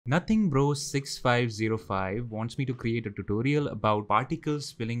Nothing Bro 6505 wants me to create a tutorial about particles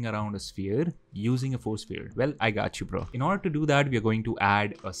spilling around a sphere using a force field. Well, I got you, bro. In order to do that, we are going to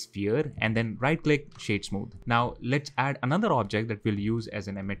add a sphere and then right click shade smooth. Now let's add another object that we'll use as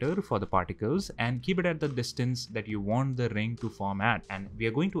an emitter for the particles and keep it at the distance that you want the ring to form at. And we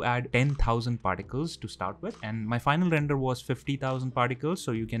are going to add 10,000 particles to start with. And my final render was 50,000 particles,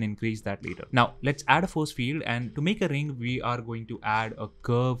 so you can increase that later. Now let's add a force field, and to make a ring, we are going to add a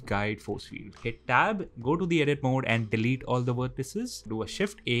curve guide force field. Hit tab, go to the edit mode and delete all the vertices. Do a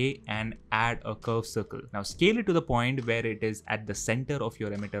shift A and add a curve circle. Now scale it to the point where it is at the center of your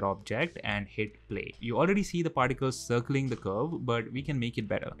emitter object and hit play. You already see the particles circling the curve, but we can make it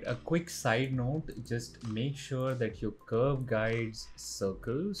better. A quick side note, just make sure that your curve guides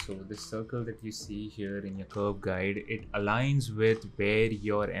circle. So this circle that you see here in your curve guide, it aligns with where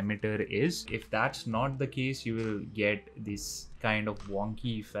your emitter is. If that's not the case, you will get this kind of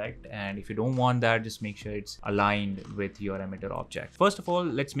wonky effect, and if you don't want that, just make sure it's aligned with your emitter object. First of all,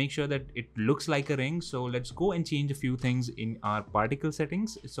 let's make sure that it looks like a ring, so let's go and change a few things in our particle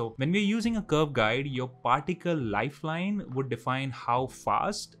settings. So when we're using a curve guide, your particle lifeline would define how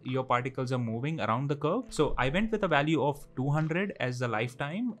fast your particles are moving around the curve. So I went with a value of 200 as the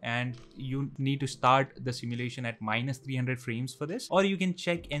lifetime, and you need to start the simulation at -300 frames for this, or you can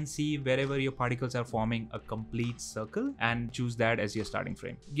check and see wherever your particles are forming a complete circle and choose that as your starting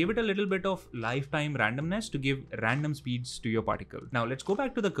frame. Give it a little bit of lifetime randomness to give random speeds to your particle. Now let's go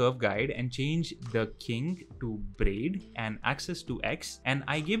back to the curve guide and change the kink to braid and axis to X, and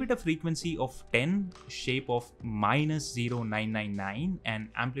I gave it a frequency of 10, shape of -0999 and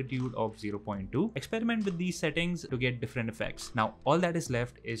amplitude of 0.2. Experiment with these settings to get different effects. Now all that is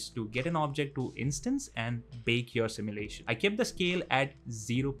left is to get an object to instance and bake your simulation. I kept the scale at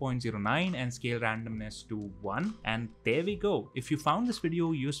 0.09 and scale randomness to 1, and there we go. If you found this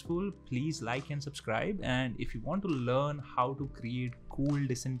video useful, please like and subscribe, and if you want to learn how to create cool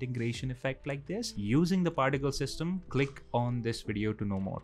disintegration effect like this using the particle system, click on this video to know more.